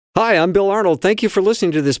Hi, I'm Bill Arnold. Thank you for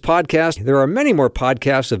listening to this podcast. There are many more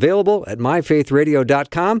podcasts available at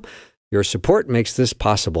myfaithradio.com. Your support makes this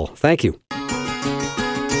possible. Thank you.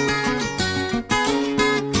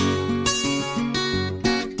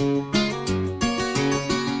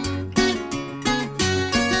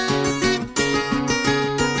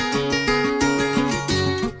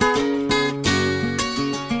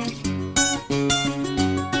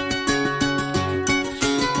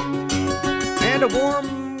 And a warm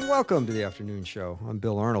welcome to the afternoon show. I'm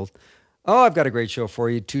Bill Arnold. Oh, I've got a great show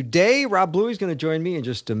for you. Today, Rob Bluey is going to join me in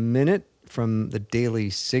just a minute from the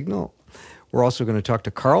Daily Signal. We're also going to talk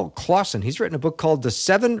to Karl Clauson. He's written a book called The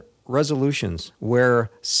 7 Resolutions,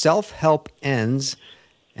 Where Self-Help Ends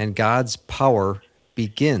and God's Power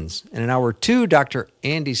Begins. And in hour 2, Dr.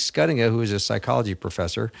 Andy Scuddinga, who is a psychology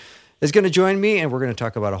professor, is going to join me, and we're going to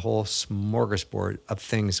talk about a whole smorgasbord of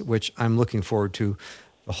things, which I'm looking forward to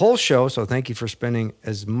the whole show, so thank you for spending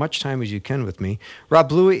as much time as you can with me. Rob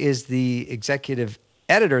Bluey is the executive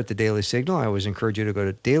editor at the Daily Signal. I always encourage you to go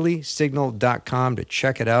to dailysignal.com to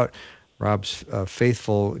check it out. Rob's a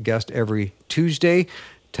faithful guest every Tuesday,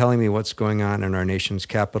 telling me what's going on in our nation's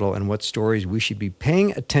capital and what stories we should be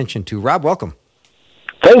paying attention to. Rob, welcome.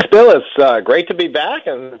 Thanks, Bill. It's great to be back,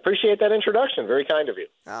 and appreciate that introduction. Very kind of you.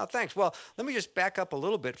 Oh, thanks. Well, let me just back up a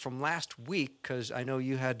little bit from last week, because I know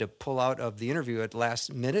you had to pull out of the interview at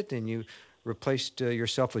last minute, and you replaced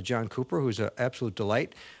yourself with John Cooper, who's an absolute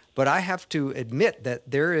delight. But I have to admit that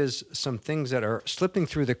there is some things that are slipping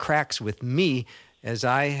through the cracks with me as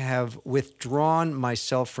I have withdrawn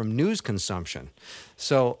myself from news consumption.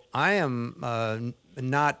 So I am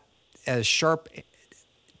not as sharp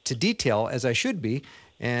to detail as I should be.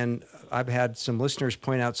 And I've had some listeners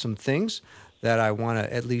point out some things that I want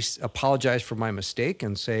to at least apologize for my mistake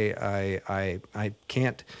and say I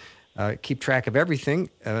can't keep track of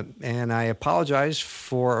everything. And I apologize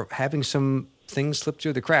for having some things slip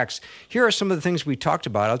through the cracks. Here are some of the things we talked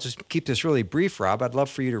about. I'll just keep this really brief, Rob. I'd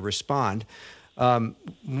love for you to respond.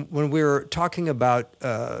 When we were talking about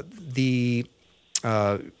the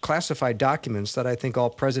classified documents that I think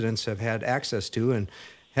all presidents have had access to and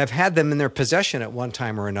have had them in their possession at one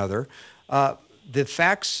time or another. The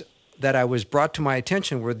facts that I was brought to my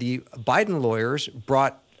attention were the Biden lawyers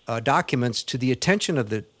brought documents to the attention of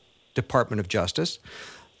the Department of Justice.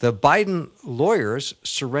 The Biden lawyers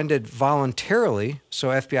surrendered voluntarily, so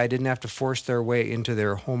FBI didn't have to force their way into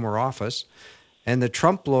their home or office. And the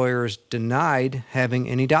Trump lawyers denied having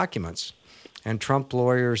any documents. And Trump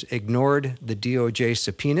lawyers ignored the DOJ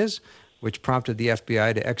subpoenas, which prompted the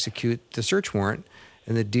FBI to execute the search warrant.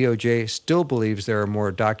 And the DOJ still believes there are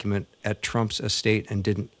more documents at Trump's estate and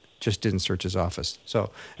didn't search his office. So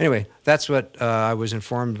anyway, that's what I was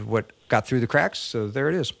informed of what got through the cracks. So there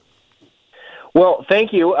it is. Well,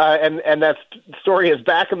 thank you. And that story is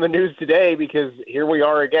back in the news today because here we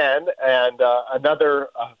are again. And another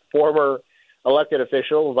former elected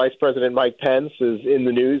official, Vice President Mike Pence, is in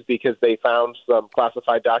the news because they found some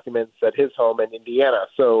classified documents at his home in Indiana.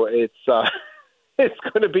 So it's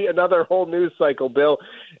going to be another whole news cycle, Bill.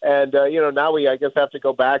 And, now we, I guess, have to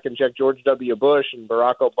go back and check George W. Bush and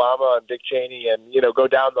Barack Obama and Dick Cheney and, go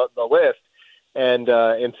down the list and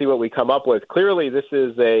see what we come up with. Clearly, this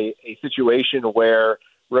is a situation where,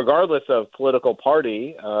 regardless of political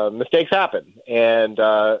party, mistakes happen. And,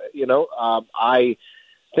 I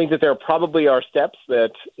think that there probably are steps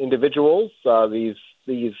that individuals,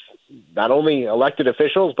 these not only elected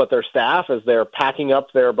officials, but their staff, as they're packing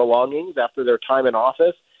up their belongings after their time in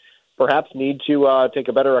office, perhaps need to take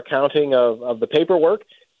a better accounting of the paperwork.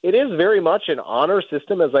 It is very much an honor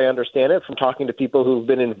system, as I understand it, from talking to people who've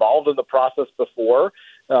been involved in the process before.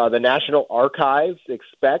 The National Archives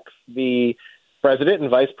expects the president and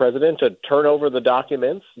vice president to turn over the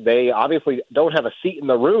documents. They obviously don't have a seat in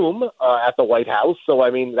the room at the White House. So,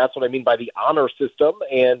 that's what I mean by the honor system.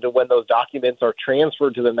 And when those documents are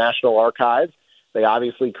transferred to the National Archives, they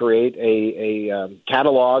obviously create a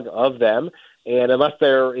catalog of them. And unless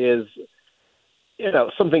there is,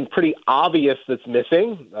 something pretty obvious that's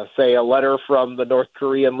missing, say a letter from the North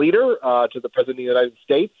Korean leader to the president of the United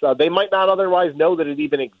States, they might not otherwise know that it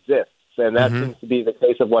even exists. And that seems to be the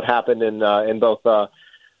case of what happened in both Joe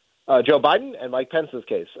Biden and Mike Pence's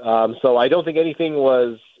case. So I don't think anything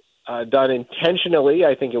was done intentionally.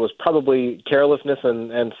 I think it was probably carelessness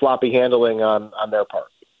and sloppy handling on their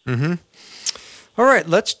part. Mm-hmm. All right,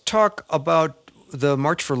 let's talk about the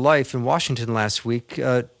March for Life in Washington last week.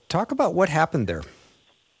 Talk about what happened there.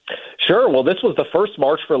 Sure. Well, this was the first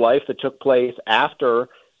March for Life that took place after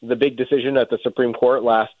the big decision at the Supreme Court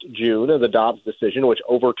last June, the Dobbs decision, which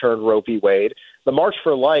overturned Roe v. Wade. The March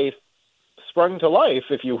for Life sprung to life,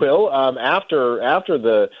 if you will, after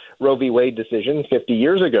the Roe v. Wade decision 50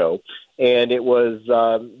 years ago. And it was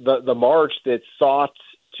the march that sought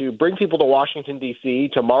to bring people to Washington, D.C.,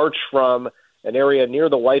 to march from an area near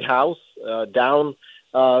the White House down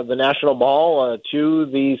the National Mall to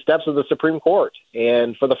the steps of the Supreme Court.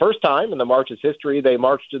 And for the first time in the march's history, they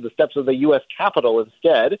marched to the steps of the U.S. Capitol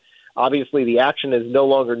instead. Obviously, the action is no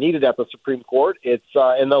longer needed at the Supreme Court. It's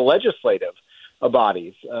in the legislative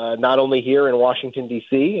bodies, not only here in Washington,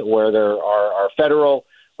 D.C., where there are federal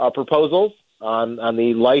proposals on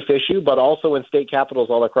the life issue, but also in state capitals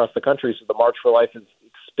all across the country. So the March for Life has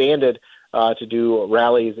expanded to do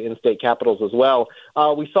rallies in state capitals as well.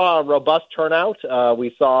 We saw a robust turnout.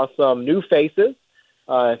 We saw some new faces.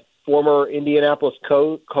 Former Indianapolis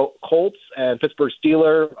Colts and Pittsburgh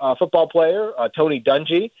Steelers football player Tony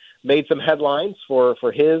Dungy made some headlines for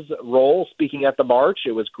his role speaking at the march.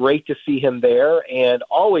 It was great to see him there, and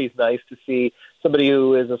always nice to see somebody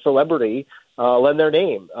who is a celebrity lend their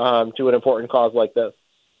name to an important cause like this.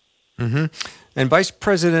 Mm-hmm. And Vice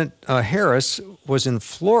President Harris was in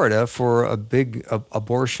Florida for a big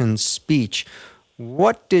abortion speech.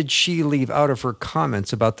 What did she leave out of her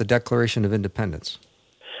comments about the Declaration of Independence?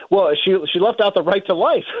 Well, she left out the right to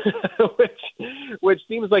life, which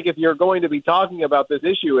seems like if you're going to be talking about this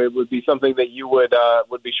issue, it would be something that you would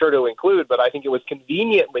be sure to include. But I think it was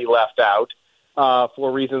conveniently left out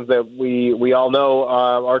for reasons that we all know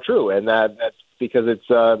are true, and that's because it's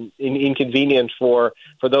inconvenient for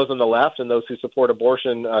those on the left and those who support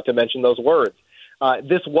abortion to mention those words.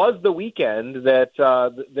 This was the weekend that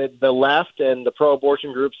the left and the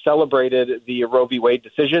pro-abortion groups celebrated the Roe v. Wade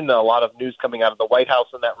decision. A lot of news coming out of the White House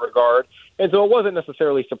in that regard. And so it wasn't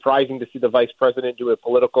necessarily surprising to see the vice president do a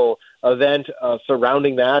political event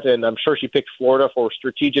surrounding that. And I'm sure she picked Florida for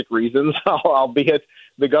strategic reasons, albeit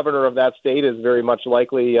the governor of that state is very much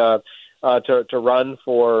likely to run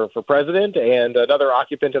for president, and another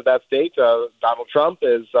occupant of that state, Donald Trump,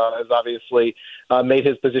 is obviously made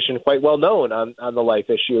his position quite well known on the life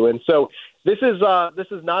issue. And so this is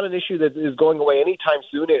not an issue that is going away anytime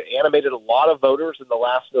soon. It animated a lot of voters in the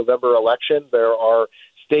last November election. There are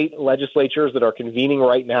state legislatures that are convening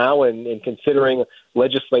right now and considering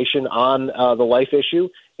legislation on the life issue.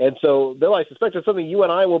 And so, Bill, I suspect it's something you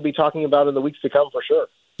and I will be talking about in the weeks to come for sure.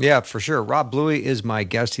 Yeah, for sure. Rob Bluey is my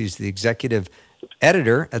guest. He's the executive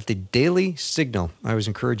editor at the Daily Signal. I always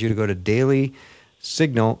encourage you to go to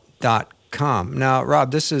dailysignal.com. Now,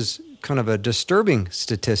 Rob, this is kind of a disturbing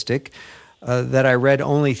statistic that I read.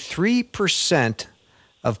 Only 3%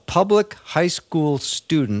 of public high school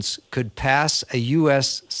students could pass a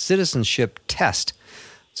U.S. citizenship test.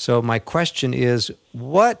 So my question is,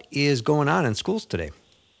 what is going on in schools today?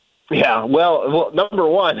 Yeah, well, number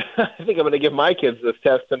one, I think I'm going to give my kids this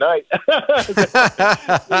test tonight.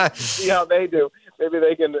 See how they do. Maybe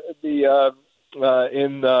they can be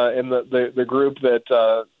in the group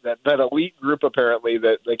that elite group apparently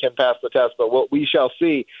that they can pass the test. But what we shall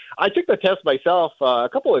see. I took the test myself a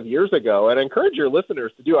couple of years ago, and I encourage your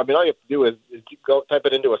listeners to do. I mean, all you have to do is go type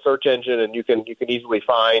it into a search engine, and you can easily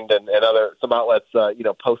find and some outlets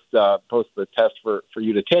post the test for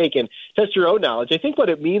you to take and test your own knowledge. I think what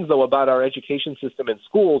it means though about our education system in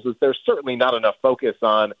schools is there's certainly not enough focus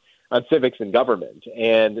on civics and government,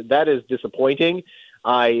 and that is disappointing.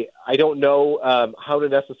 I don't know how to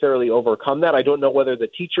necessarily overcome that. I don't know whether the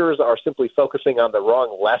teachers are simply focusing on the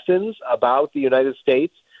wrong lessons about the United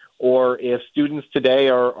States, or if students today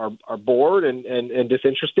are bored and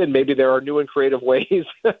disinterested. Maybe there are new and creative ways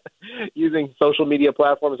using social media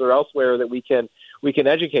platforms or elsewhere that we can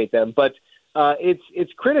educate them. But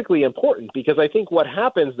it's critically important, because I think what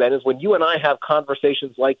happens then is when you and I have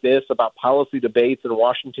conversations like this about policy debates in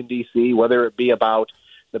Washington, D.C., whether it be about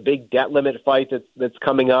the big debt limit fight that's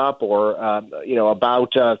coming up, or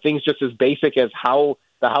about things just as basic as how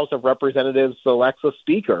the House of Representatives selects a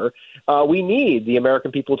speaker, we need the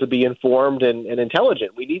American people to be informed and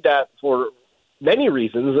intelligent. We need that for many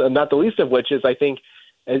reasons, and not the least of which is, I think,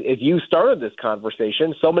 as you started this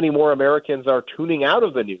conversation, so many more Americans are tuning out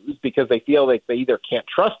of the news because they feel like they either can't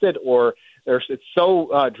trust it, or it's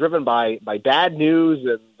so driven by bad news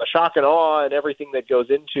and the shock and awe and everything that goes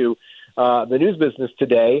into the news business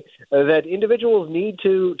today, that individuals need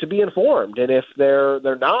to be informed. And if they're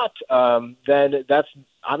not, then that's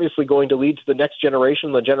obviously going to lead to the next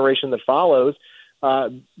generation, the generation that follows,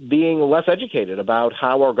 being less educated about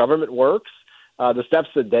how our government works, the steps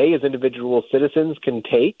that they as individual citizens can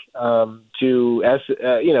take to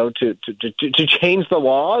change the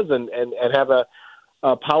laws and have a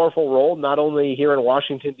powerful role, not only here in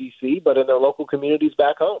Washington, D.C., but in their local communities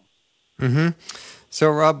back home. Mm-hmm. So,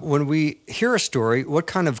 Rob, when we hear a story, what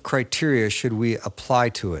kind of criteria should we apply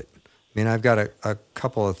to it? I mean, I've got a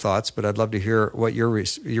couple of thoughts, but I'd love to hear what your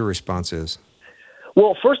response is.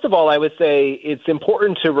 Well, first of all, I would say it's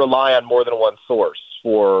important to rely on more than one source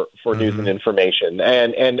for news and information.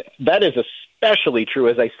 And that is especially true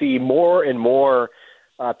as I see more and more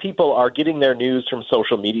people are getting their news from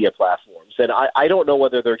social media platforms. And I don't know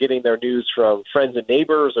whether they're getting their news from friends and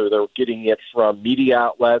neighbors or they're getting it from media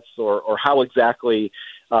outlets or how exactly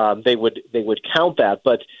they would count that.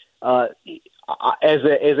 But as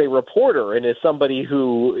a reporter and as somebody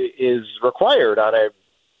who is required on a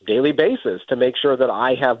daily basis to make sure that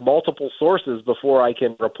I have multiple sources before I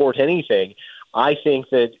can report anything, I think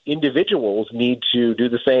that individuals need to do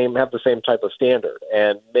the same, have the same type of standard,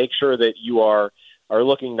 and make sure that you are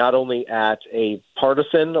looking not only at a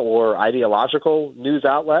partisan or ideological news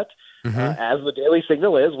outlet, as the Daily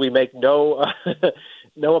Signal is. We make no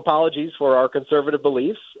no apologies for our conservative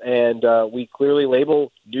beliefs, and we clearly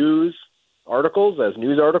label news articles as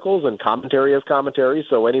news articles and commentary as commentary.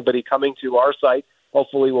 So anybody coming to our site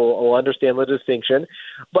hopefully will understand the distinction.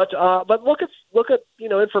 But look at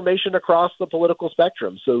information across the political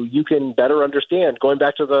spectrum, so you can better understand. Going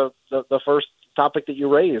back to the first topic that you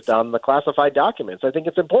raised on the classified documents, I think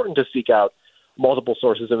it's important to seek out multiple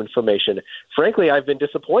sources of information. Frankly, I've been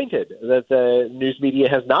disappointed that the news media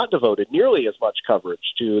has not devoted nearly as much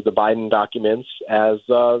coverage to the Biden documents as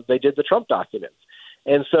they did the Trump documents.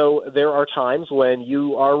 And so there are times when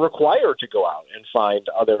you are required to go out and find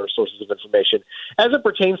other sources of information. As it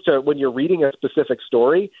pertains to when you're reading a specific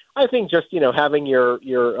story, I think just, having your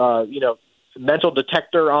mental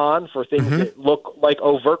detector on for things that look like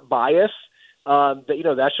overt bias,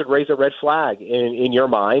 that should raise a red flag in your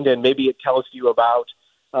mind, and maybe it tells you about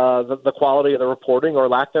the quality of the reporting or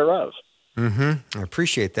lack thereof. I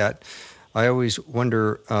appreciate that. I always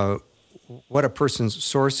wonder what a person's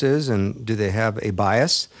source is, and do they have a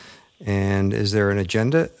bias, and is there an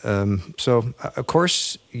agenda? So, of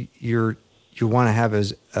course, you want to have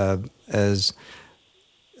as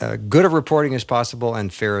good a reporting as possible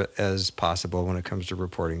and fair as possible when it comes to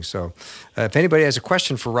reporting. So, if anybody has a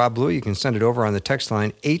question for Rob Bluey, you can send it over on the text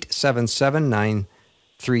line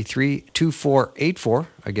 877-933-2484.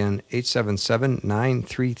 Again,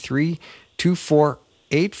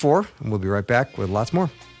 877-933-2484. And we'll be right back with lots more.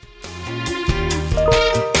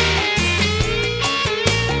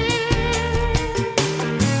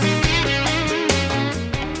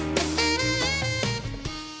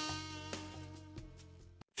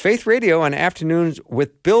 Faith Radio and Afternoons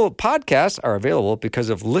with Bill podcasts are available because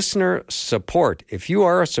of listener support. If you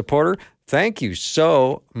are a supporter, thank you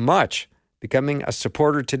so much. Becoming a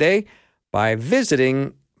supporter today by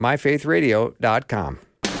visiting myfaithradio.com.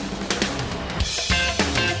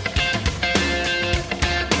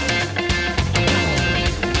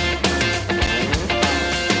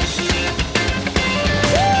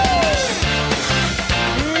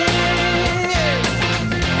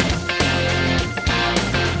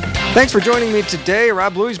 Thanks for joining me today.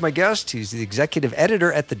 Rob Bluey is my guest. He's the executive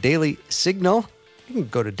editor at the Daily Signal. You can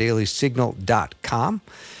go to dailysignal.com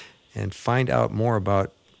and find out more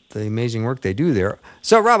about the amazing work they do there.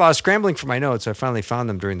 So, Rob, I was scrambling for my notes. I finally found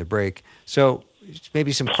them during the break. So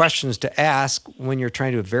maybe some questions to ask when you're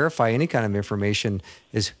trying to verify any kind of information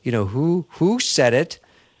is, who said it?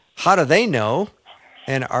 How do they know?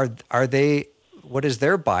 And are they, what is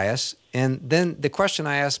their bias? And then the question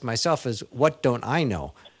I ask myself is, what don't I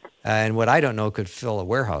know? And what I don't know could fill a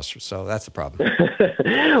warehouse. So that's the problem.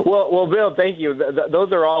 Well, Bill, thank you.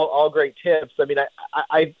 Those are all great tips. I mean,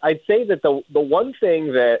 I'd say that the one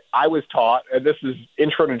thing that I was taught, and this is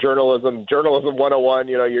intro to journalism 101,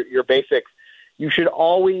 your basics, you should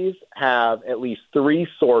always have at least 3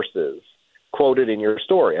 sources quoted in your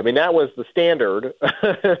story. I mean, that was the standard.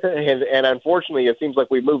 and unfortunately, it seems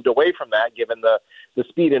like we moved away from that given the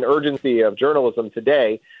speed and urgency of journalism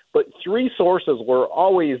today. But 3 sources were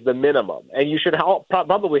always the minimum, and you should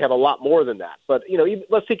probably have a lot more than that. But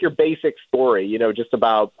let's take your basic story. Just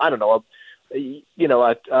about a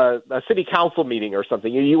city council meeting or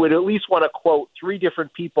something. You would at least want to quote 3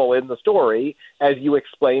 different people in the story as you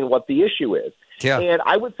explain what the issue is. Yeah. And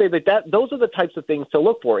I would say that those are the types of things to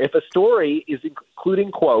look for. If a story is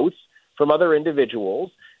including quotes from other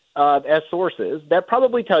individuals as sources, that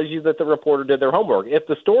probably tells you that the reporter did their homework. If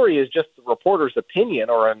the story is just the reporter's opinion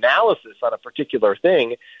or analysis on a particular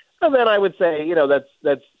thing, then I would say, that's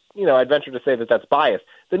I'd venture to say that that's biased.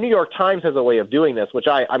 The New York Times has a way of doing this, which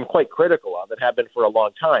I'm quite critical of, and have been for a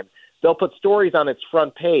long time. They'll put stories on its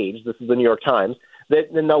front page, this is the New York Times,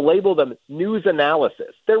 then they'll label them news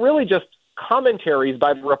analysis. They're really just commentaries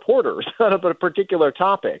by the reporters on a particular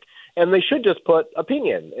topic. and they should just put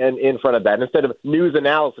opinion in front of that instead of news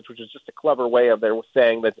analysis, which is just a clever way of their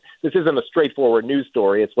saying that this isn't a straightforward news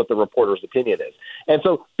story. It's what the reporter's opinion is. And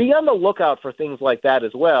so be on the lookout for things like that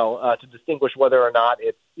as well to distinguish whether or not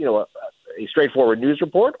it's, a straightforward news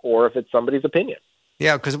report or if it's somebody's opinion.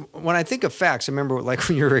 Yeah, because when I think of facts, I remember like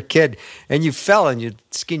when you were a kid and you fell and you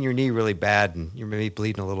skinned your knee really bad and you're maybe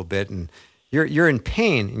bleeding a little bit and you're in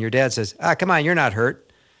pain and your dad says, come on, you're not hurt.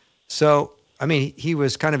 So, I mean, he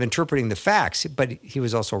was kind of interpreting the facts, but he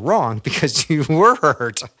was also wrong because you were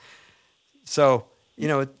hurt. So,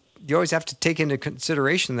 you always have to take into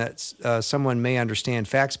consideration that someone may understand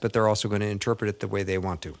facts, but they're also going to interpret it the way they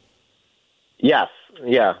want to. Yes.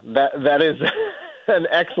 Yeah, that is an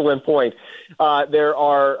excellent point. There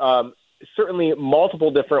are certainly multiple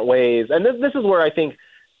different ways. And this is where I think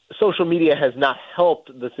social media has not helped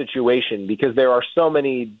the situation because there are so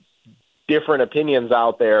many different opinions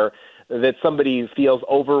out there that somebody feels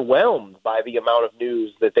overwhelmed by the amount of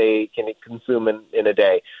news that they can consume in a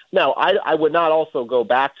day. Now, I would not also go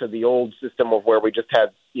back to the old system of where we just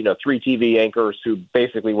had, 3 TV anchors who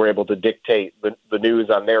basically were able to dictate the news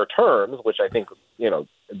on their terms, which I think,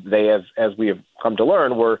 they, as we have come to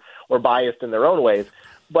learn, were biased in their own ways.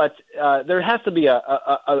 But there has to be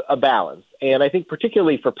a balance. And I think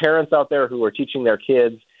particularly for parents out there who are teaching their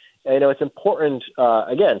kids, it's important,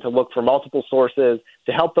 again, to look for multiple sources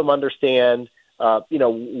to help them understand,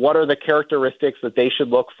 what are the characteristics that they should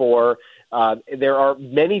look for. There are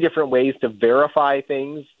many different ways to verify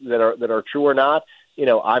things that are true or not.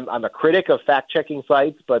 I'm a critic of fact-checking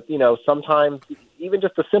sites, but, sometimes even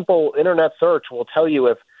just a simple internet search will tell you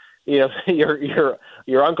if,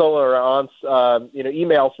 your uncle or aunt's,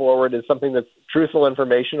 email forward is something that's truthful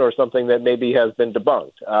information or something that maybe has been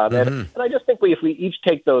debunked. And I just think if we each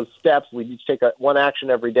take those steps, we each take one action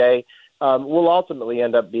every day, we'll ultimately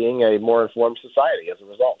end up being a more informed society as a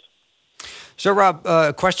result. So, Rob,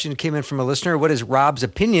 a question came in from a listener. What is Rob's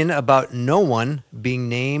opinion about no one being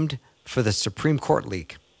named for the Supreme Court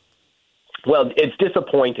leak? Well, it's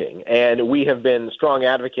disappointing, and we have been strong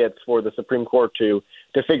advocates for the Supreme Court to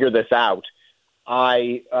figure this out.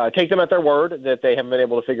 I take them at their word that they haven't been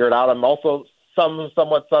able to figure it out. I'm also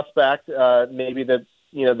somewhat suspect, maybe that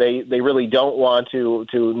they really don't want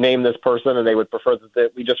to name this person, and they would prefer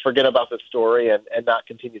that we just forget about this story and not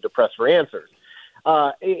continue to press for answers.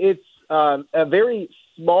 It's a very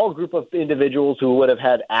small group of individuals who would have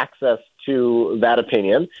had access to that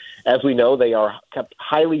opinion. As we know, they are kept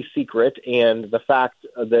highly secret, and the fact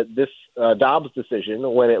that this Dobbs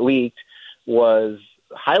decision, when it leaked, was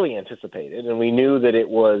highly anticipated, and we knew that it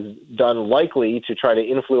was done likely to try to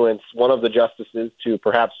influence one of the justices to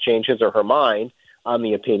perhaps change his or her mind on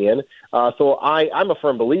the opinion. So I'm a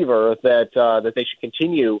firm believer that they should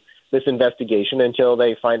continue this investigation until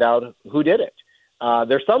they find out who did it.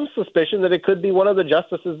 There's some suspicion that it could be one of the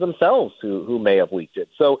justices themselves who may have leaked it.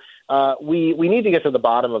 So we need to get to the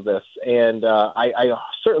bottom of this, and I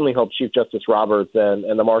certainly hope Chief Justice Roberts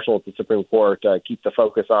and the Marshal at the Supreme Court keep the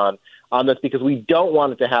focus on this, because we don't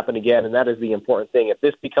want it to happen again, and that is the important thing. If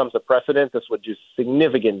this becomes a precedent, this would do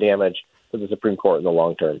significant damage to the Supreme Court in the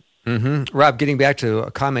long term. Mm-hmm. Rob, getting back to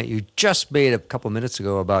a comment you just made a couple minutes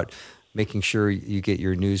ago about making sure you get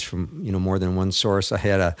your news from more than one source. I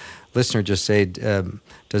had a listener just say,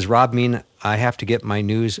 does Rob mean I have to get my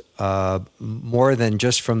news more than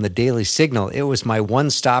just from the Daily Signal? It was my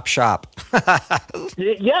one-stop shop.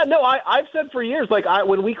 Yeah, no, I've said for years,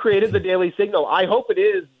 when we created the Daily Signal, I hope it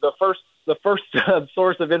is the first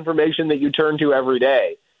source of information that you turn to every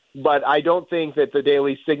day. But I don't think that the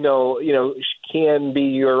Daily Signal, can be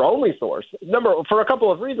your only source. For a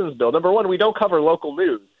couple of reasons, Bill. Number one, we don't cover local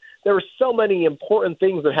news. There are so many important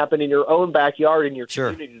things that happen in your own backyard, in your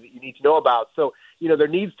community, that you need to know about. So, you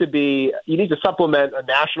need to supplement a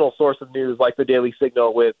national source of news like the Daily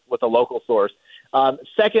Signal with a local source.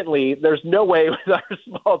 Secondly, there's no way with our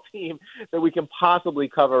small team that we can possibly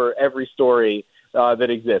cover every story that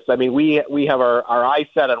exists. I mean, we have our eyes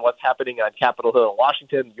set on what's happening on Capitol Hill in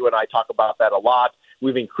Washington. You and I talk about that a lot.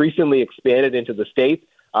 We've increasingly expanded into the states.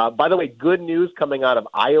 By the way, good news coming out of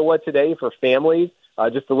Iowa today for families.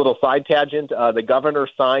 Just a little side tangent. The governor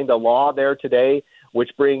signed a law there today which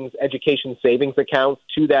brings education savings accounts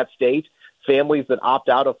to that state. Families that opt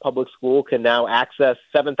out of public school can now access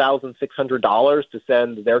 $7,600 to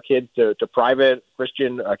send their kids to private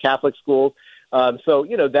Christian Catholic schools. So,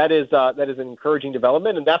 that is an encouraging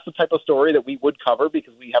development, and that's the type of story that we would cover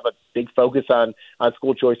because we have a big focus on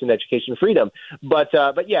school choice and education freedom. But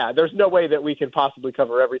yeah, there's no way that we can possibly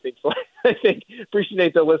cover everything. So I think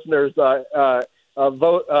appreciate the listeners'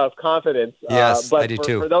 vote of confidence. Yes, but I do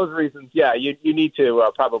too. For those reasons, yeah, you need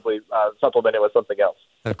to probably supplement it with something else.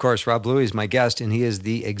 Of course, Rob Bluey is my guest, and he is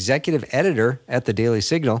the executive editor at the Daily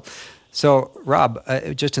Signal. So, Rob,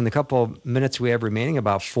 just in the couple minutes we have remaining,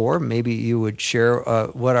 about 4, maybe you would share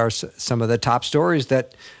what are some of the top stories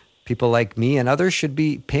that people like me and others should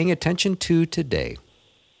be paying attention to today.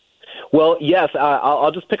 Well, yes,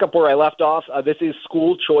 I'll just pick up where I left off. This is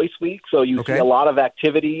School Choice Week, so you see a lot of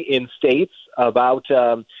activity in states about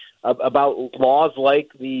laws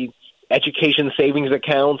like the education savings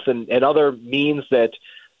accounts and other means that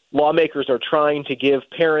lawmakers are trying to give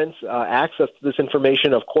parents access to this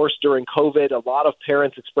information. Of course, during COVID, a lot of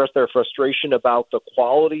parents expressed their frustration about the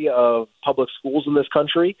quality of public schools in this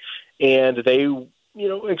country, and they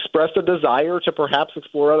expressed a desire to perhaps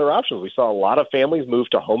explore other options. We saw a lot of families move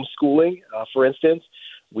to homeschooling, for instance.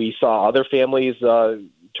 We saw other families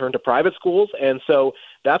turn to private schools, and so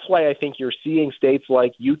that's why I think you're seeing states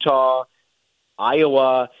like Utah,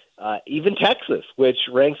 Iowa, even Texas, which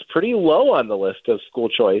ranks pretty low on the list of school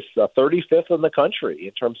choice, 35th in the country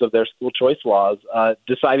in terms of their school choice laws,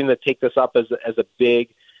 deciding to take this up as a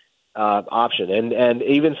big option. And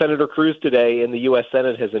even Senator Cruz today in the U.S.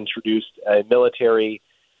 Senate has introduced a military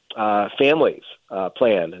families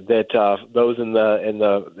plan that those in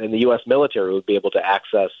the U.S. military would be able to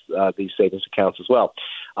access these savings accounts as well.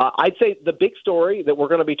 I'd say the big story that we're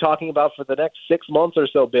going to be talking about for the next 6 months or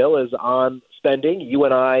so, Bill, is on spending. You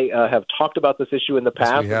and I have talked about this issue in the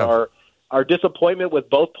past. Yes, our disappointment with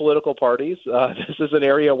both political parties. This is an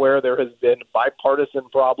area where there has been bipartisan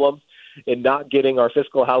problems in not getting our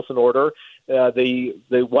fiscal house in order.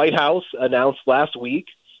 The White House announced last week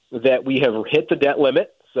that we have hit the debt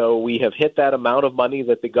limit. So we have hit that amount of money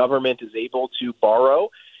that the government is able to borrow,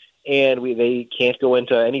 and they can't go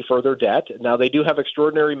into any further debt. Now, they do have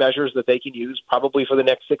extraordinary measures that they can use probably for the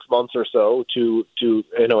next 6 months or so to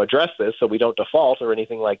address this so we don't default or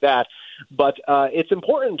anything like that. But it's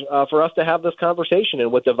important for us to have this conversation.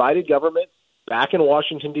 And with divided government back in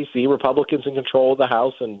Washington, D.C., Republicans in control of the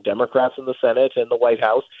House and Democrats in the Senate and the White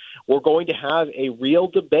House, we're going to have a real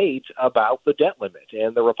debate about the debt limit.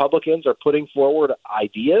 And the Republicans are putting forward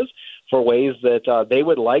ideas for ways that they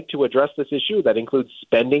would like to address this issue. That includes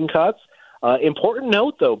spending cuts. Important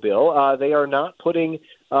note, though, Bill, they are not putting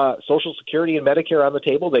Social Security and Medicare on the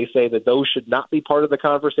table. They say that those should not be part of the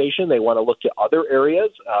conversation. They want to look to other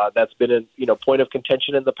areas. That's been a point of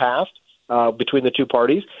contention in the past between the two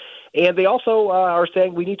parties. And they also are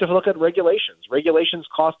saying we need to look at regulations. Regulations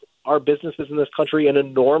cost our businesses in this country an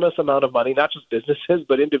enormous amount of money, not just businesses,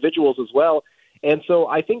 but individuals as well. And so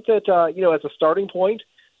I think that, as a starting point,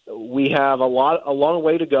 we have a long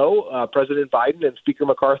way to go. President Biden and Speaker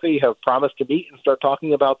McCarthy have promised to meet and start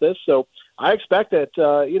talking about this. So I expect that,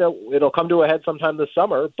 it'll come to a head sometime this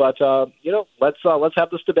summer. But, let's have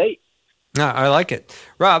this debate. I like it.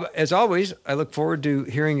 Rob, as always, I look forward to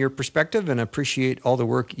hearing your perspective and appreciate all the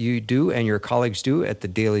work you do and your colleagues do at the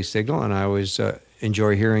Daily Signal. And I always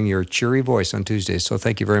enjoy hearing your cheery voice on Tuesdays. So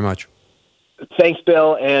thank you very much. Thanks,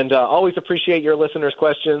 Bill. And always appreciate your listeners'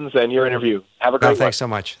 questions and your interview. Have a great one. Thanks so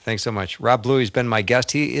much. Thanks so much. Rob Bluey has been my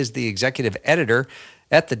guest. He is the executive editor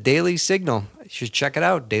at the Daily Signal. You should check it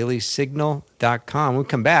out, dailysignal.com. We'll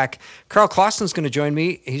come back. Karl Clauson is going to join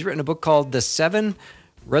me. He's written a book called The 7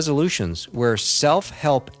 Resolutions Where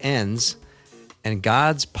Self-Help Ends and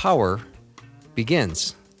God's Power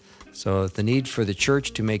Begins. So the need for the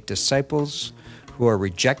church to make disciples who are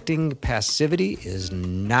rejecting passivity is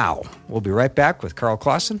now. We'll be right back with Karl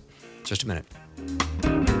Clauson in just a minute.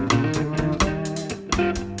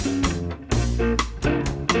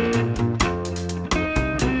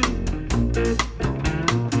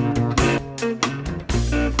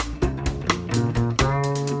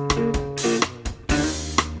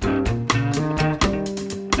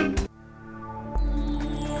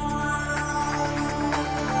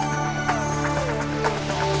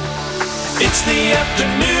 It's the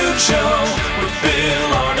afternoon show with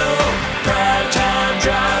Bill Arnold. Prime time,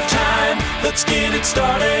 drive time. Let's get it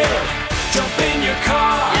started. Jump in your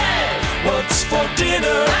car. Yeah. What's for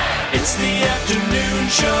dinner? Hey. It's the afternoon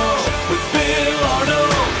show with Bill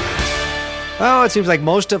Arnold. Well, it seems like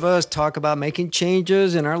most of us talk about making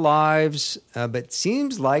changes in our lives, but it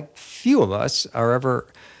seems like few of us are ever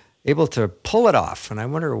able to pull it off. And I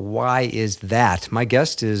wonder why is that? My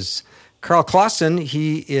guest is Karl Clauson.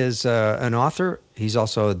 He is an author. He's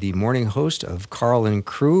also the morning host of Karl and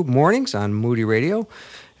Crew Mornings on Moody Radio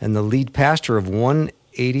and the lead pastor of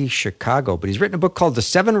 180 Chicago. But he's written a book called The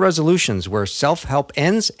 7 Resolutions Where Self-Help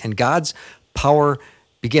Ends and God's Power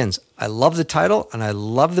Begins. I love the title, and I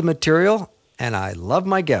love the material, and I love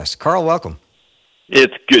my guest. Karl, welcome.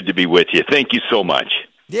 It's good to be with you. Thank you so much.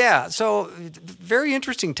 Yeah, so very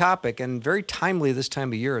interesting topic and very timely this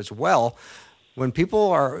time of year as well, when people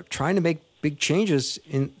are trying to make big changes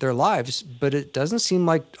in their lives, but it doesn't seem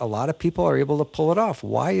like a lot of people are able to pull it off.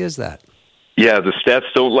 Why is that? Yeah, the stats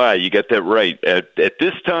don't lie. You got that right. At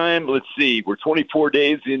this time, let's see, we're 24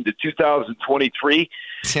 days into 2023.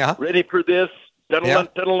 Yeah. Ready for this? Yeah.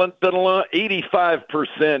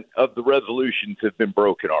 85% of the resolutions have been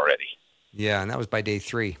broken already. Yeah, and that was by day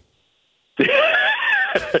 3.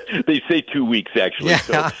 They say 2 weeks, actually. Yeah.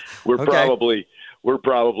 So we're Okay. probably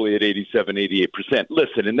at 87, 88%.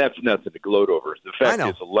 Listen, and that's nothing to gloat over. The fact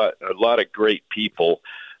is, a lot of great people,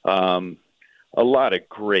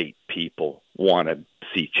 want to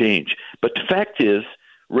see change. But the fact is,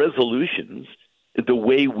 resolutions, the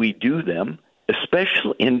way we do them,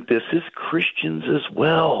 especially, and this is Christians as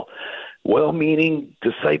well, well-meaning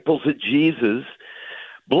disciples of Jesus,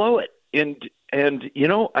 blow it. And you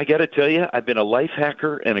know, I got to tell you, I've been a life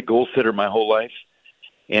hacker and a goal setter my whole life,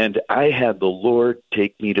 and I had the Lord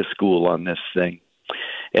take me to school on this thing.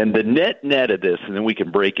 And the net of this, and then we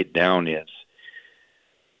can break it down, is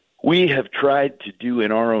we have tried to do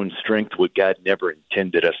in our own strength what God never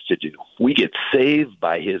intended us to do. We get saved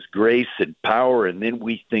by His grace and power, and then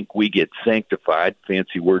we think we get sanctified,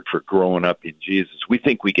 fancy word for growing up in Jesus. We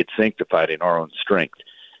think we get sanctified in our own strength.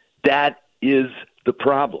 That is the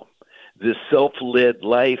problem. This self-led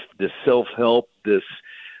life, this self-help, this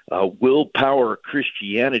willpower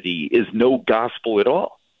Christianity is no gospel at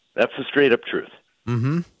all. That's the straight-up truth.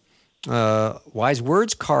 Mm-hmm. Wise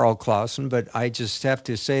words, Karl Clauson, but I just have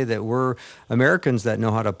to say that we're Americans that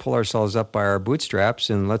know how to pull ourselves up by our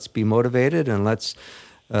bootstraps, and let's be motivated, and let's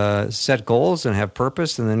set goals and have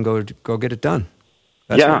purpose, and then go get it done.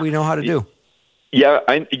 That's what we know how to do. Yeah,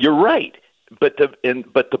 you're right. But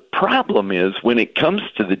the problem is, when it comes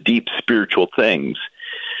to the deep spiritual things,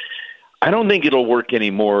 I don't think it'll work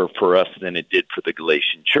any more for us than it did for the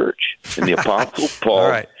Galatian church. And the Apostle Paul, All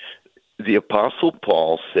right. The Apostle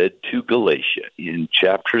Paul said to Galatia in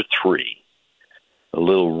chapter 3, a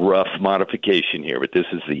little rough modification here, but this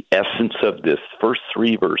is the essence of this first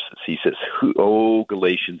 3 verses. He says,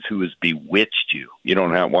 Galatians, who has bewitched you? You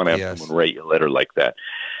don't want to have someone write you a letter like that.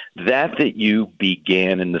 That you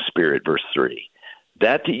began in the Spirit, verse 3.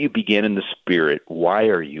 That you began in the Spirit, why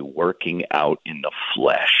are you working out in the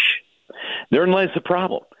flesh? Therein lies the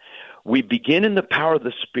problem. We begin in the power of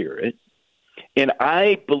the Spirit, and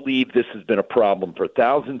I believe this has been a problem for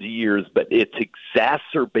thousands of years, but it's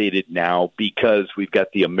exacerbated now because we've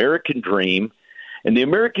got the American dream, and the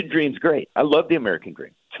American dream's great. I love the American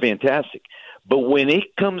dream. It's fantastic. But when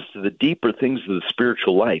it comes to the deeper things of the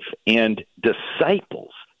spiritual life and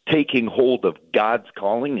disciples taking hold of God's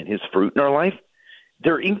calling and His fruit in our life,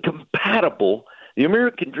 they're incompatible. The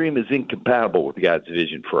American dream is incompatible with God's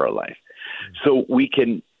vision for our life. So we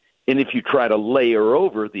can, and if you try to layer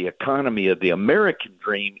over the economy of the American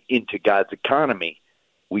dream into God's economy,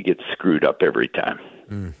 we get screwed up every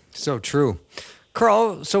time. So true.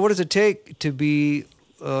 Karl, so what does it take to be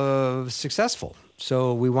successful?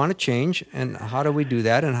 So we want to change, and how do we do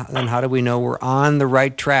that, and how do we know we're on the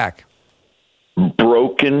right track?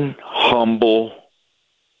 Broken, humble,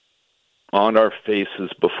 on our faces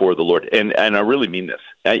before the Lord. And I really mean this.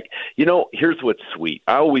 Here's what's sweet.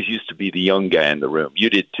 I always used to be the young guy in the room. You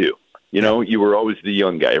did too. You were always the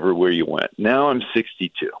young guy everywhere you went. Now I'm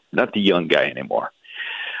 62, not the young guy anymore.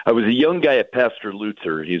 I was a young guy at Pastor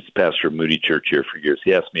Luther. He's the pastor of Moody Church here for years.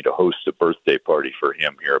 He asked me to host a birthday party for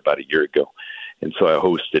him here about a year ago. And so I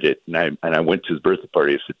hosted it, and I went to his birthday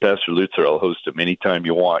party. I said, Pastor Luther, I'll host him anytime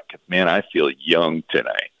you want, because, man, I feel young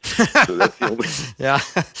tonight. So that's the only,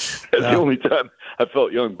 the only time I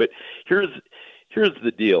felt young. But here's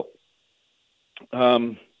the deal.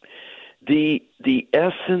 The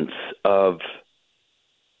essence of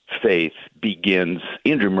faith begins,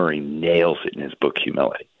 Andrew Murray nails it in his book,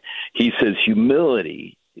 Humility. He says,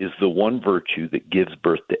 humility is the one virtue that gives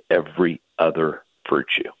birth to every other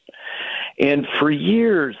virtue. And for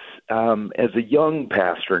years, as a young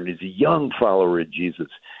pastor and as a young follower of Jesus,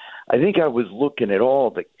 I think I was looking at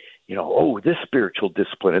all the, this spiritual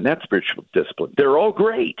discipline and that spiritual discipline. They're all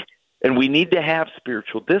great, and we need to have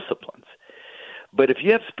spiritual disciplines. But if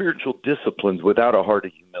you have spiritual disciplines without a heart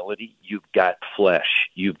of humility, you've got flesh,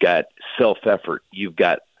 you've got self-effort, you've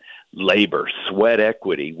got labor, sweat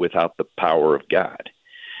equity without the power of God.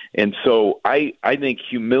 And so I think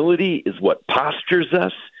humility is what postures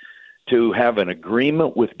us to have an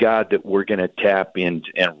agreement with God that we're going to tap in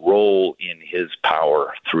and roll in His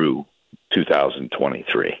power through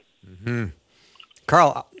 2023. Mm-hmm.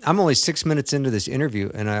 Karl, I'm only 6 minutes into this interview,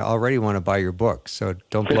 and I already want to buy your book, so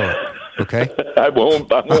don't blow it. Okay. I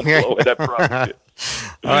won't Okay. blow it, I promise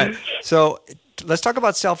you. All right. So let's talk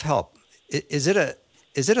about self-help. Is it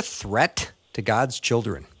a threat to God's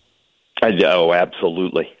children? Oh,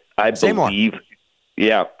 absolutely. Say more.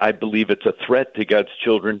 I believe it's a threat to God's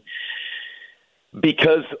children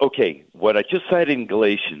because, okay, what I just cited in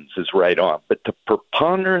Galatians is right on, but the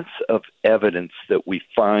preponderance of evidence that we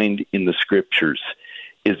find in the scriptures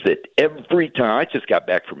is that every time, I just got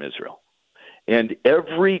back from Israel, and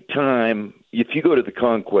every time, if you go to the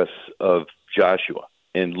conquests of Joshua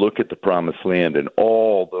and look at the promised land and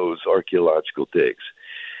all those archaeological digs,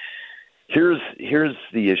 here's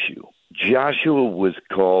the issue. Joshua was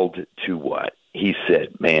called to what? He said,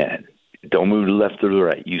 man, don't move to the left or the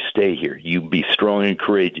right. You stay here. You be strong and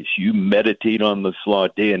courageous. You meditate on this law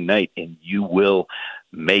day and night, and you will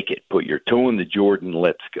make it. Put your toe in the Jordan.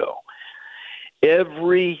 Let's go.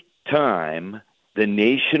 Every time the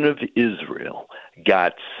nation of Israel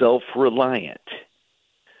got self-reliant,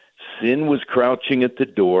 sin was crouching at the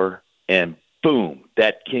door, and boom,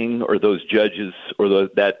 that king or those judges or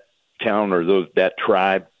that town or that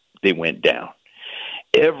tribe, they went down.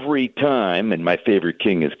 Every time, and my favorite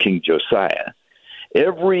king is King Josiah,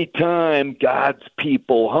 every time God's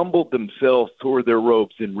people humbled themselves, tore their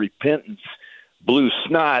robes in repentance, blew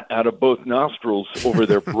snot out of both nostrils over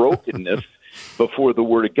their brokenness before the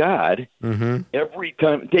Word of God, every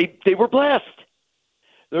time they were blessed.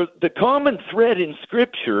 The common thread in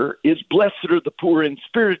Scripture is, blessed are the poor in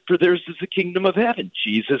spirit, for theirs is the kingdom of heaven.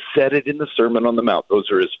 Jesus said it in the Sermon on the Mount.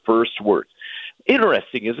 Those are his first words.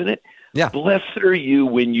 Interesting, isn't it? Yeah. Blessed are you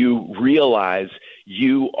when you realize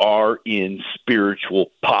you are in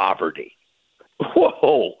spiritual poverty.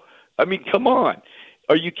 Whoa. I mean, come on.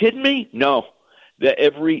 Are you kidding me? No. That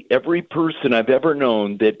every person I've ever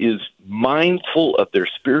known that is mindful of their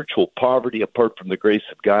spiritual poverty apart from the grace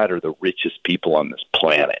of God are the richest people on this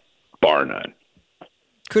planet, bar none.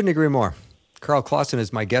 Couldn't agree more. Karl Clauson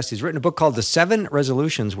is my guest. He's written a book called The 7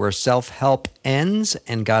 Resolutions Where Self-Help Ends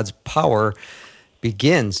and God's Power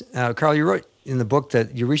Begins. Karl, you wrote in the book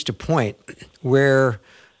that you reached a point where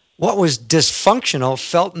what was dysfunctional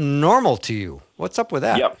felt normal to you. What's up with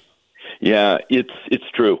that? Yeah,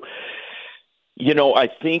 it's true. You know, I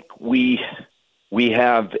think we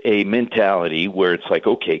have a mentality where it's like,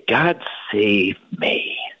 okay, God saved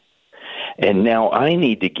me, and now I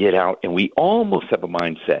need to get out, and we almost have a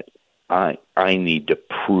mindset, I need to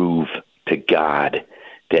prove to God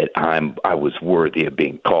that I was worthy of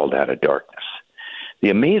being called out of darkness. The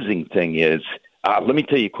amazing thing is, let me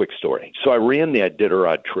tell you a quick story. So I ran the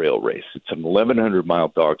Iditarod Trail Race. It's an 1,100-mile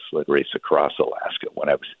dog sled race across Alaska when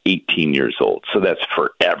I was 18 years old. So that's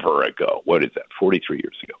forever ago. What is that, 43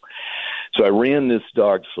 years ago? So I ran this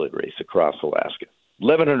dog sled race across Alaska,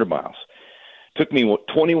 1,100 miles. Took me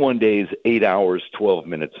 21 days, 8 hours, 12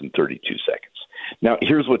 minutes, and 32 seconds. Now,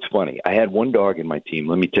 here's what's funny. I had one dog in my team.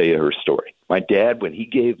 Let me tell you her story. My dad, when he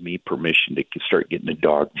gave me permission to start getting a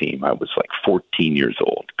dog team, I was like 14 years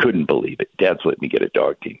old. Couldn't believe it. Dad's let me get a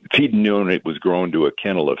dog team. If he'd known it was growing to a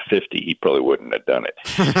kennel of 50, he probably wouldn't have done it.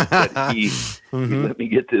 But he let me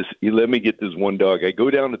get this. He let me get this one dog. I go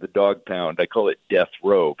down to the dog pound. I call it Death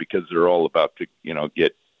Row because they're all about to,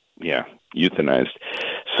 get, euthanized.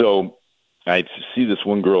 So I see this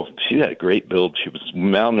one girl. She had a great build. She was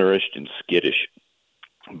malnourished and skittish.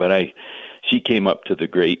 But she came up to the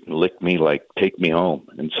grate and licked me like, take me home.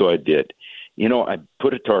 And so I did. I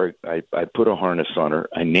put I put a harness on her.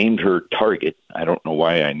 I named her Target. I don't know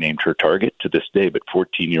why I named her Target to this day, but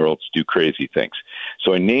 14-year-olds do crazy things.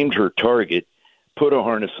 So I named her Target, put a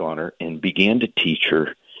harness on her, and began to teach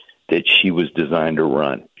her that she was designed to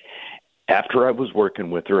run. After I was working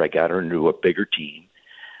with her, I got her into a bigger team.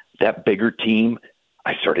 That bigger team,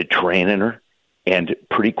 I started training her. And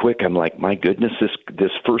pretty quick, I'm like, my goodness,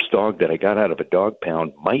 this first dog that I got out of a dog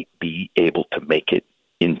pound might be able to make it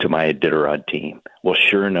into my Iditarod team. Well,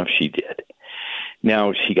 sure enough, she did.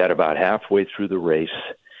 Now, she got about halfway through the race,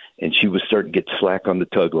 and she was starting to get slack on the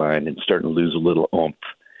tug line and starting to lose a little oomph.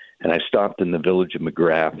 And I stopped in the village of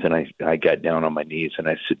McGrath, and I got down on my knees, and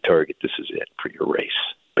I said, Target, this is it for your race.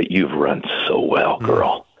 But you've run so well,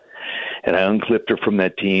 girl. And I unclipped her from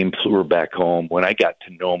that team, flew her back home. When I got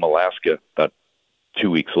to Nome, Alaska, about 2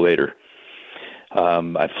 weeks later,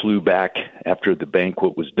 I flew back after the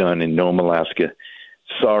banquet was done in Nome, Alaska,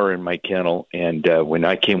 saw her in my kennel, and when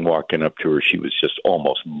I came walking up to her, she was just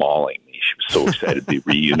almost mauling me. She was so excited to be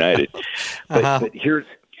reunited. But here's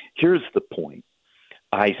the point.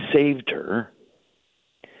 I saved her.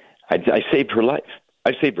 I saved her life.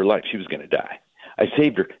 I saved her life. She was going to die. I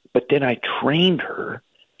saved her, but then I trained her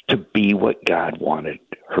to be what God wanted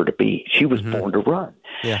her to be. She was born to run.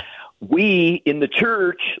 Yeah. we in the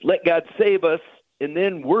church let God save us, and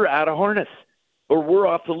then we're out of harness, or we're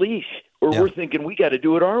off the leash, or we're thinking we got to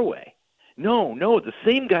do it our way. No, the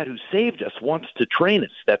same God who saved us wants to train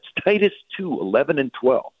us. That's Titus 2:11 and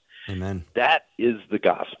 12. Amen. That is the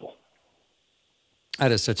gospel.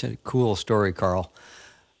 That is such a cool story, Karl.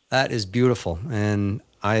 That is beautiful. And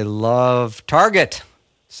I love Target.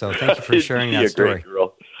 So thank you for sharing that story. Great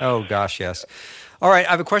girl. Oh, gosh, yes. All right,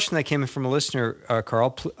 I have a question that came in from a listener,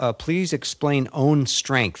 Karl. Please explain own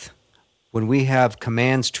strength. When we have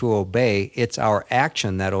commands to obey, it's our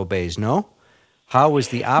action that obeys, no? How is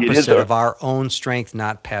the opposite of our own strength,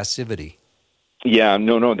 not passivity? Yeah,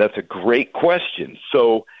 no, that's a great question.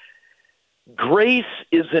 So grace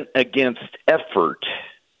isn't against effort,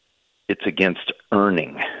 it's against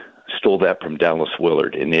earning. Stole that from Dallas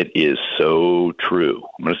Willard, and it is so true.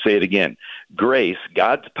 I'm going to say it again. Grace,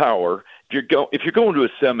 God's power. If you're going to a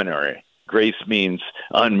seminary, grace means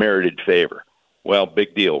unmerited favor. Well,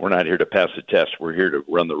 big deal. We're not here to pass a test. We're here to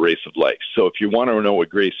run the race of life. So if you want to know what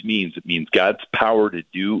grace means, it means God's power to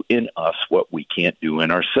do in us what we can't do in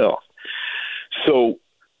ourselves. So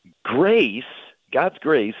grace, God's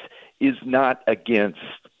grace, is not against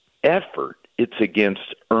effort. It's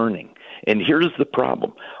against earning. And here's the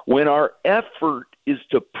problem. When our effort is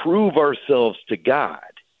to prove ourselves to God,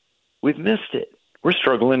 we've missed it. We're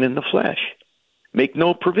struggling in the flesh. Make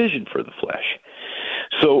no provision for the flesh.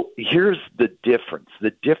 So here's the difference.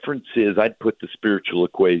 The difference is, I'd put the spiritual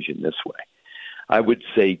equation this way. I would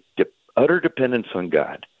say utter dependence on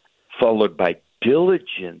God, followed by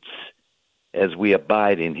diligence as we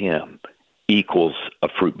abide in Him, equals a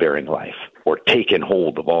fruit-bearing life, or taking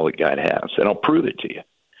hold of all that God has. And I'll prove it to you.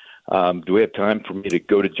 Do we have time for me to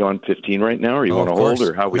go to John 15 right now, or you want to hold,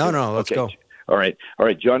 or how we do? No, let's go. All right,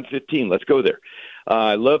 John 15, let's go there.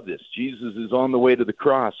 I love this. Jesus is on the way to the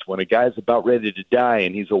cross when a guy's about ready to die,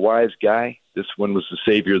 and he's a wise guy. This one was the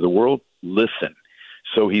Savior of the world. Listen.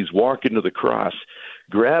 So he's walking to the cross,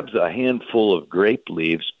 grabs a handful of grape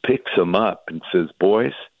leaves, picks them up, and says,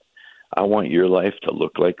 boys, I want your life to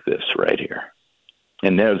look like this right here.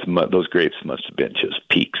 And those grapes must have been just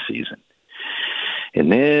peak season.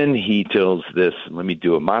 And then he tells this, and let me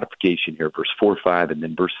do a modification here, verse 4, 5, and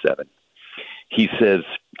then verse 7. He says,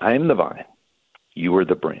 I am the vine, you are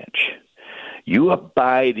the branch. You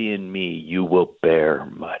abide in me, you will bear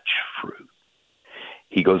much fruit.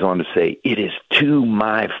 He goes on to say, it is to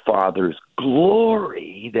my Father's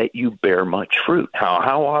glory that you bear much fruit.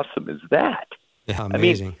 How awesome is that? Yeah,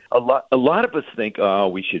 amazing. I mean, a lot of us think,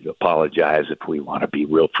 we should apologize if we want to be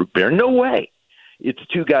real fruit bearer. No way. It's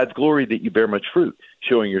to God's glory that you bear much fruit,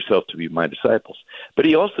 showing yourself to be my disciples. But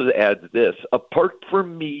he also adds this, apart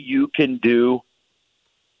from me, you can do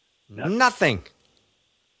nothing.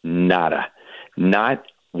 Nada. Not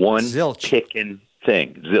one Zilch. chicken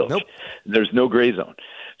thing. Zilch. Nope. There's no gray zone.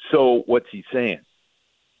 So what's he saying?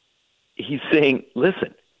 He's saying,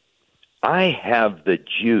 listen, I have the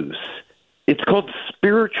juice. It's called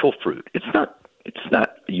spiritual fruit. It's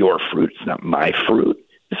not your fruit. It's not my fruit.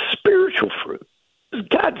 It's spiritual fruit. It's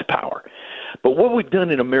God's power. But what we've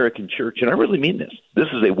done in American church, and I really mean this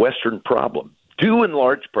is a Western problem, due in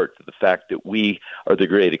large part to the fact that we are the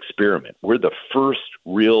great experiment. We're the first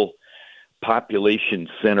real population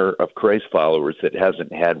center of Christ followers that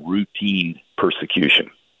hasn't had routine persecution.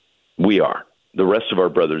 We are. The rest of our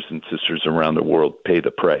brothers and sisters around the world pay the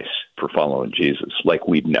price for following Jesus like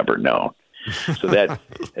we've never known. So that's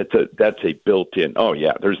a built-in. Oh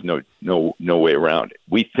yeah, there's no way around it.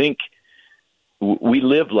 We think we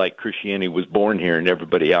live like Christianity was born here, and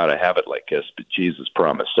everybody ought to have it like us, but Jesus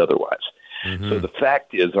promised otherwise. Mm-hmm. So the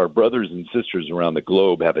fact is, our brothers and sisters around the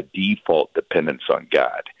globe have a default dependence on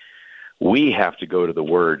God. We have to go to the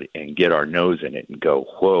Word and get our nose in it and go,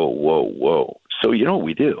 whoa, whoa, whoa. So you know what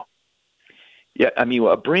we do? Yeah, I mean,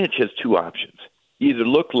 a branch has two options. You either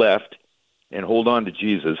look left and hold on to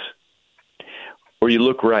Jesus, or you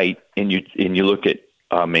look right and you look at,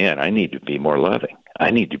 oh man, I need to be more loving. I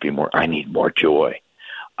need more joy.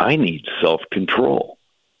 I need self-control.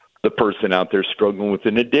 The person out there struggling with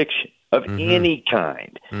an addiction of any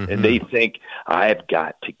kind, and they think, I've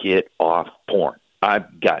got to get off porn.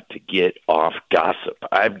 I've got to get off gossip.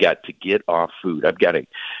 I've got to get off food.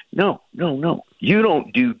 No. You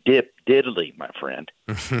don't do dip diddly, my friend.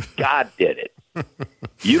 God did it.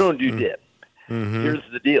 You don't do dip. Here's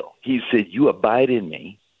the deal. He said, you abide in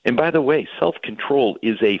me. And by the way, self-control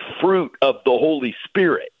is a fruit of the Holy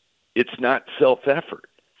Spirit. It's not self-effort.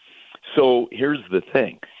 So here's the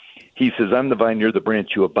thing. He says, I'm the vine, you're the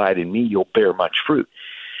branch, you abide in me, you'll bear much fruit.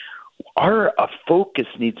 Our focus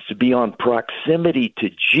needs to be on proximity to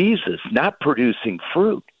Jesus, not producing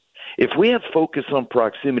fruit. If we have focus on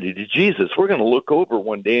proximity to Jesus, we're going to look over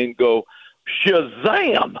one day and go,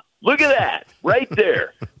 Shazam! Look at that right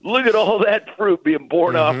there. Look at all that fruit being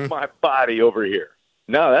born off my body over here.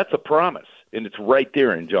 No, that's a promise, and it's right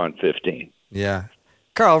there in John 15. Yeah.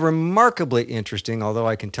 Karl, remarkably interesting, although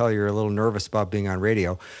I can tell you're a little nervous about being on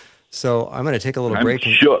radio. So I'm going to take a little break.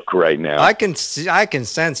 I'm shook right now. I can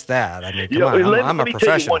sense that. I mean, come on, I'm a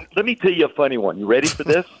professional. Let me tell you a funny one. You ready for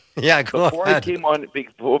this? Yeah, go ahead. Before I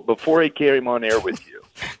came on air with you,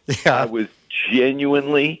 I was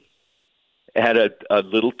genuinely had a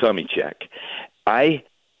little tummy check. I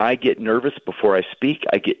get nervous before I speak.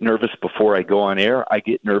 I get nervous before I go on air. I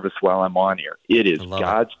get nervous while I'm on air. It is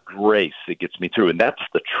God's grace that gets me through, and that's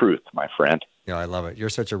the truth, my friend. Yeah, I love it. You're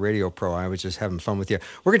such a radio pro. I was just having fun with you.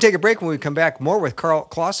 We're going to take a break. When we come back, more with Karl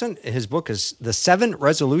Clauson. His book is The 7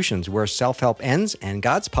 Resolutions Where Self-Help Ends and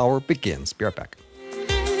God's Power Begins. Be right back.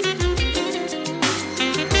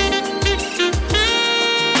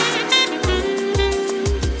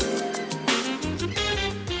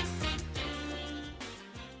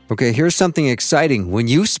 Okay, here's something exciting. When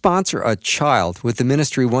you sponsor a child with the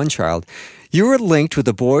Ministry One Child, you are linked with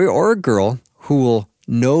a boy or a girl who will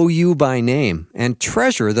know you by name and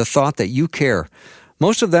treasure the thought that you care.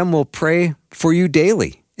 Most of them will pray for you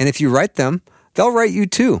daily, and if you write them, they'll write you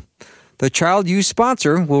too. The child you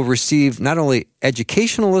sponsor will receive not only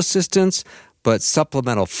educational assistance, but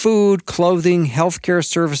supplemental food, clothing, healthcare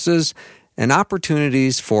services, and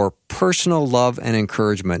opportunities for personal love and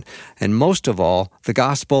encouragement, and most of all, the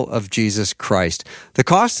gospel of Jesus Christ. The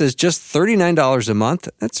cost is just $39 a month.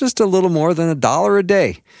 That's just a little more than $1 a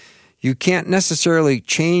day. You can't necessarily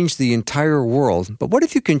change the entire world, but what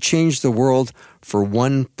if you can change the world for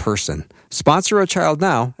one person? Sponsor a child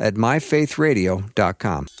now at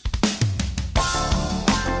myfaithradio.com.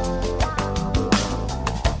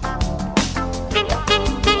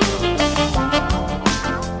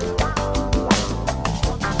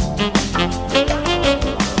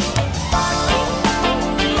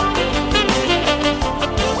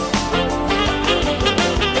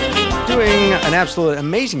 An absolute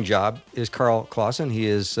amazing job is Karl Clauson. He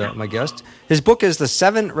is my guest. His book is The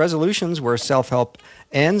 7 Resolutions Where Self-Help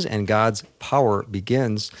Ends and God's Power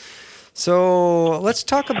Begins. So let's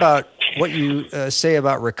talk about what you say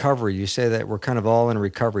about recovery. You say that we're kind of all in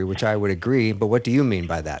recovery, which I would agree, but what do you mean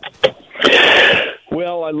by that?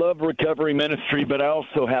 Well, I love recovery ministry, but I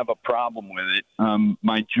also have a problem with it.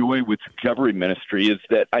 My joy with recovery ministry is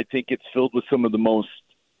that I think it's filled with some of the most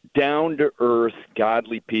down-to-earth,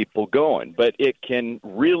 godly people going. But it can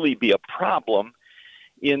really be a problem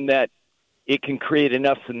in that it can create an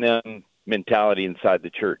us and them mentality inside the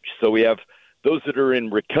church. So we have those that are in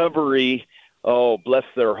recovery, oh, bless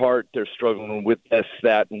their heart, they're struggling with this,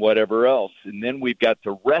 that, and whatever else. And then we've got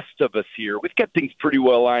the rest of us here. We've got things pretty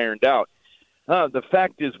well ironed out. The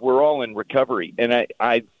fact is we're all in recovery, and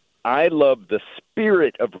I love the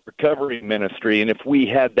spirit of recovery ministry, and if we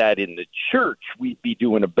had that in the church, we'd be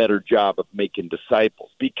doing a better job of making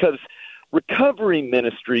disciples, because recovery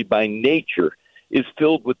ministry by nature is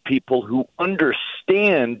filled with people who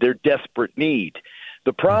understand their desperate need.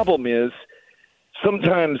 The problem is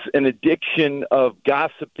sometimes an addiction of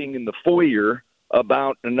gossiping in the foyer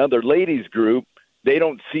about another ladies group, they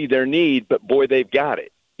don't see their need, but boy, they've got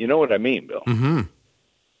it. You know what I mean, Bill? Mm-hmm.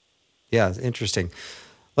 Yeah, it's interesting.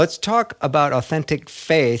 Let's talk about authentic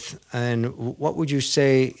faith, and what would you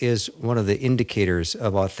say is one of the indicators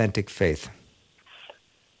of authentic faith?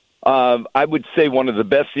 I would say one of the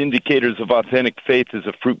best indicators of authentic faith is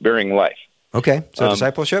a fruit-bearing life. Okay, so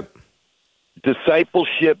discipleship?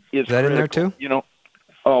 Discipleship is that critical. In there too? You know,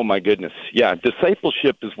 oh my goodness, yeah,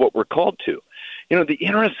 discipleship is what we're called to. You know, the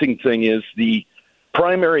interesting thing is the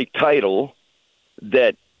primary title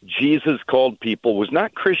that Jesus called people was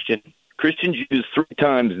not Christian. Christian's used 3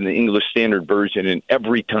 times in the English Standard Version, and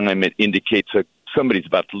every time it indicates somebody's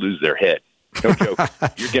about to lose their head. No joke.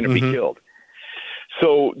 You're going to be killed.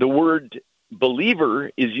 So the word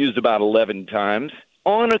believer is used about 11 times.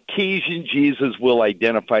 On occasion, Jesus will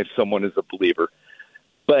identify someone as a believer.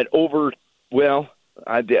 But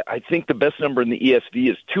I think the best number in the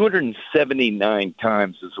ESV is 279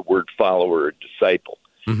 times as the word follower or disciple.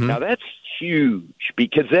 Mm-hmm. Now, that's huge,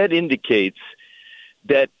 because that indicates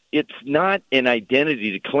that it's not an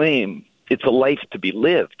identity to claim, it's a life to be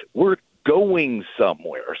lived. We're going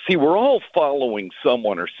somewhere. See, we're all following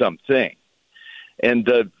someone or something.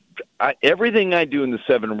 And everything I do in the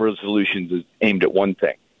 7 resolutions is aimed at one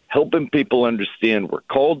thing, helping people understand we're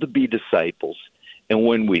called to be disciples. And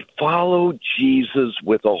when we follow Jesus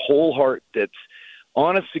with a whole heart that's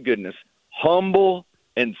honest to goodness, humble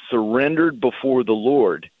and surrendered before the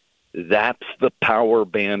Lord, That's the power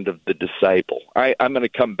band of the disciple. I'm going to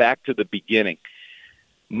come back to the beginning.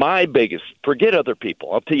 My biggest, forget other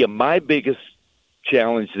people, I'll tell you my biggest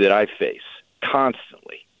challenge that I face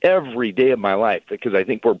constantly, every day of my life, because I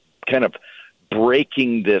think we're kind of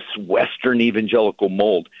breaking this Western evangelical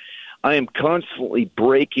mold. I am constantly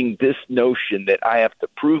breaking this notion that I have to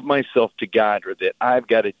prove myself to God or that I've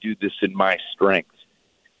got to do this in my strength.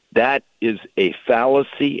 That is a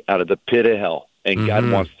fallacy out of the pit of hell, and God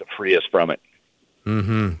wants to free us from it.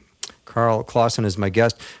 Karl Clauson is my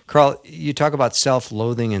guest. Karl, you talk about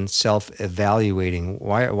self-loathing and self-evaluating.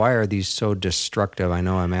 Why are these so destructive? I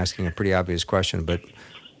know I'm asking a pretty obvious question, but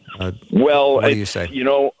what do you say? You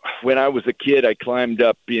know, when I was a kid, I climbed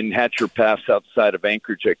up in Hatcher Pass outside of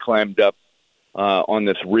Anchorage. I climbed up on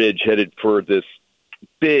this ridge headed for this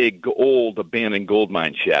big, old, abandoned gold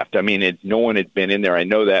mine shaft. I mean, no one had been in there. I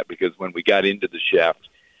know that because when we got into the shaft,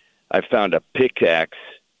 I found a pickaxe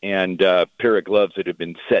and a pair of gloves that had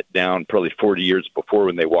been set down probably 40 years before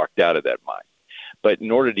when they walked out of that mine. But in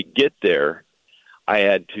order to get there,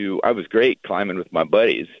 I was great climbing with my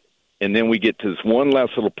buddies. And then we get to this one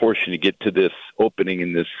last little portion to get to this opening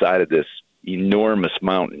in this side of this enormous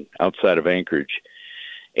mountain outside of Anchorage.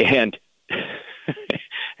 And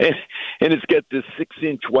and it's got this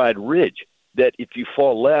 6-inch wide ridge that if you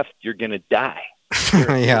fall left, you're going to die.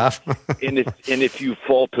 Yeah. and if you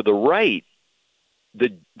fall to the right,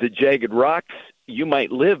 the jagged rocks, you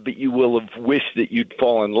might live, but you will have wished that you'd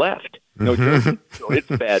fallen left. No joke. So it's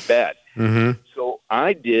bad. So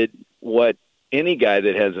I did what any guy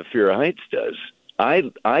that has a fear of heights does.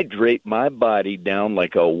 I draped my body down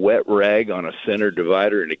like a wet rag on a center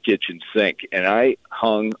divider in a kitchen sink, and I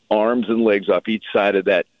hung arms and legs off each side of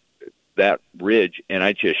that ridge, and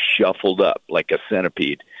I just shuffled up like a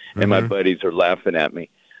centipede, and my buddies are laughing at me.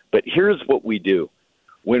 But here's what we do.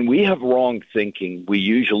 When we have wrong thinking, we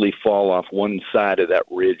usually fall off one side of that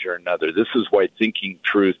ridge or another. This is why thinking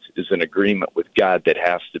truth is an agreement with God that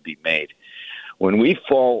has to be made. When we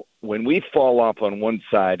fall off on one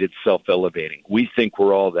side, it's self-elevating. We think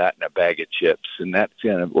we're all that in a bag of chips, and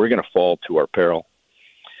we're going to fall to our peril.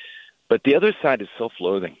 But the other side is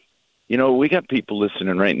self-loathing. You know, we got people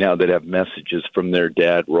listening right now that have messages from their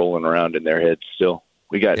dad rolling around in their heads still.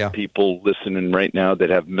 We got people listening right now that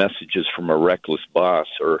have messages from a reckless boss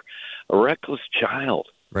or a reckless child.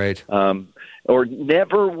 Right. Or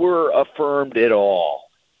never were affirmed at all.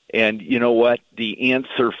 And you know what? The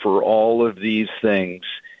answer for all of these things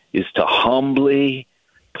is to humbly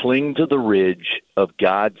cling to the ridge of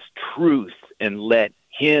God's truth and let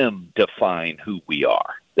Him define who we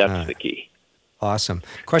are. That's the key. Awesome.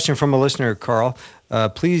 Question from a listener, Karl.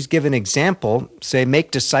 Please give an example. Say,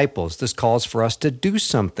 make disciples. This calls for us to do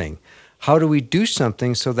something. How do we do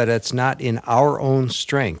something so that it's not in our own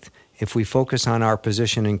strength? If we focus on our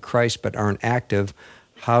position in Christ but aren't active,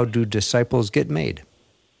 how do disciples get made?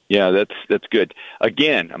 Yeah, that's good.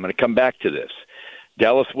 Again, I'm going to come back to this.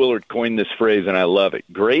 Dallas Willard coined this phrase, and I love it.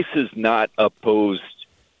 Grace is not opposed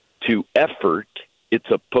to effort. It's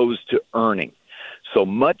opposed to earning. So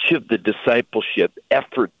much of the discipleship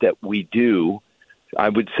effort that we do, I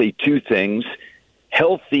would say two things.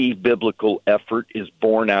 Healthy biblical effort is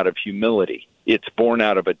born out of humility. It's born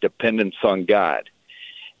out of a dependence on God.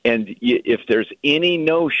 And if there's any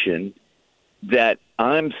notion that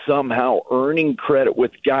I'm somehow earning credit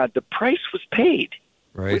with God, the price was paid.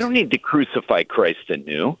 Right. We don't need to crucify Christ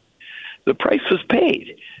anew. The price was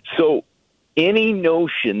paid. So any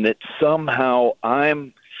notion that somehow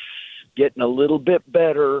I'm getting a little bit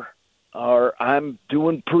better or I'm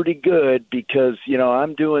doing pretty good because,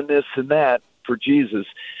 I'm doing this and that for Jesus,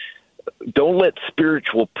 don't let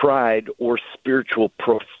spiritual pride or spiritual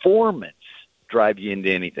performance drive you into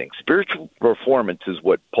anything. Spiritual performance is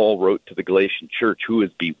what Paul wrote to the Galatian church, who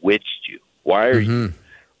has bewitched you. Why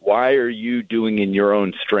are you doing in your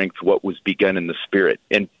own strength what was begun in the Spirit?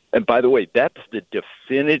 And by the way, that's the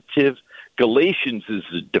definitive, Galatians is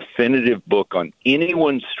the definitive book on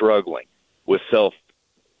anyone struggling with self.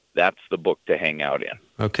 That's the book to hang out in.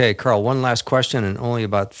 Okay, Karl, one last question in only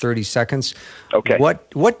about 30 seconds. Okay.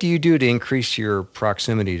 What do you do to increase your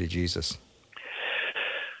proximity to Jesus?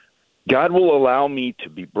 God will allow me to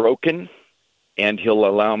be broken, and He'll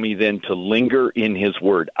allow me then to linger in His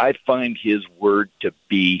Word. I find His Word to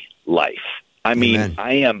be life. I mean,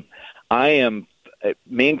 I am.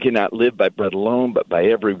 Man cannot live by bread alone, but by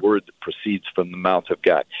every word that proceeds from the mouth of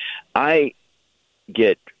God. I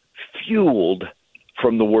get fueled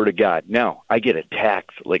from the Word of God. Now, I get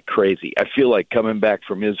attacked like crazy. I feel like coming back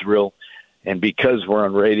from Israel, and because we're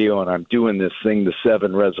on radio and I'm doing this thing, the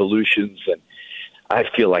 7 resolutions, and I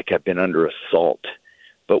feel like I've been under assault.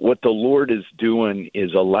 But what the Lord is doing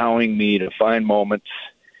is allowing me to find moments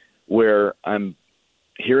where I'm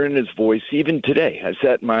hearing his voice. Even today, I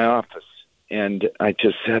sat in my office and I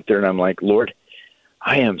just sat there and I'm like, Lord,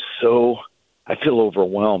 I feel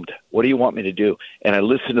overwhelmed. What do you want me to do? And I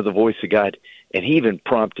listened to the voice of God, and he even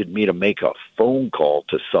prompted me to make a phone call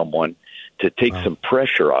to someone to take some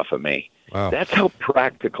pressure off of me. Wow. That's how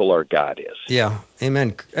practical our God is. Yeah,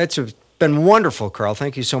 amen. It's been wonderful, Karl.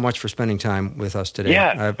 Thank you so much for spending time with us today.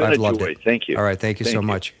 Yeah, I've loved it. Thank you. All right, thank you so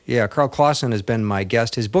much. Yeah, Karl Clauson has been my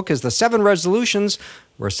guest. His book is The 7 Resolutions,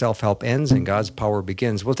 Where Self-Help Ends and God's Power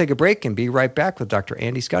Begins. We'll take a break and be right back with Dr.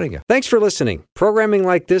 Andy Schuttinga. Thanks for listening. Programming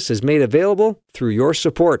like this is made available through your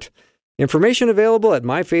support. Information available at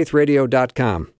myfaithradio.com.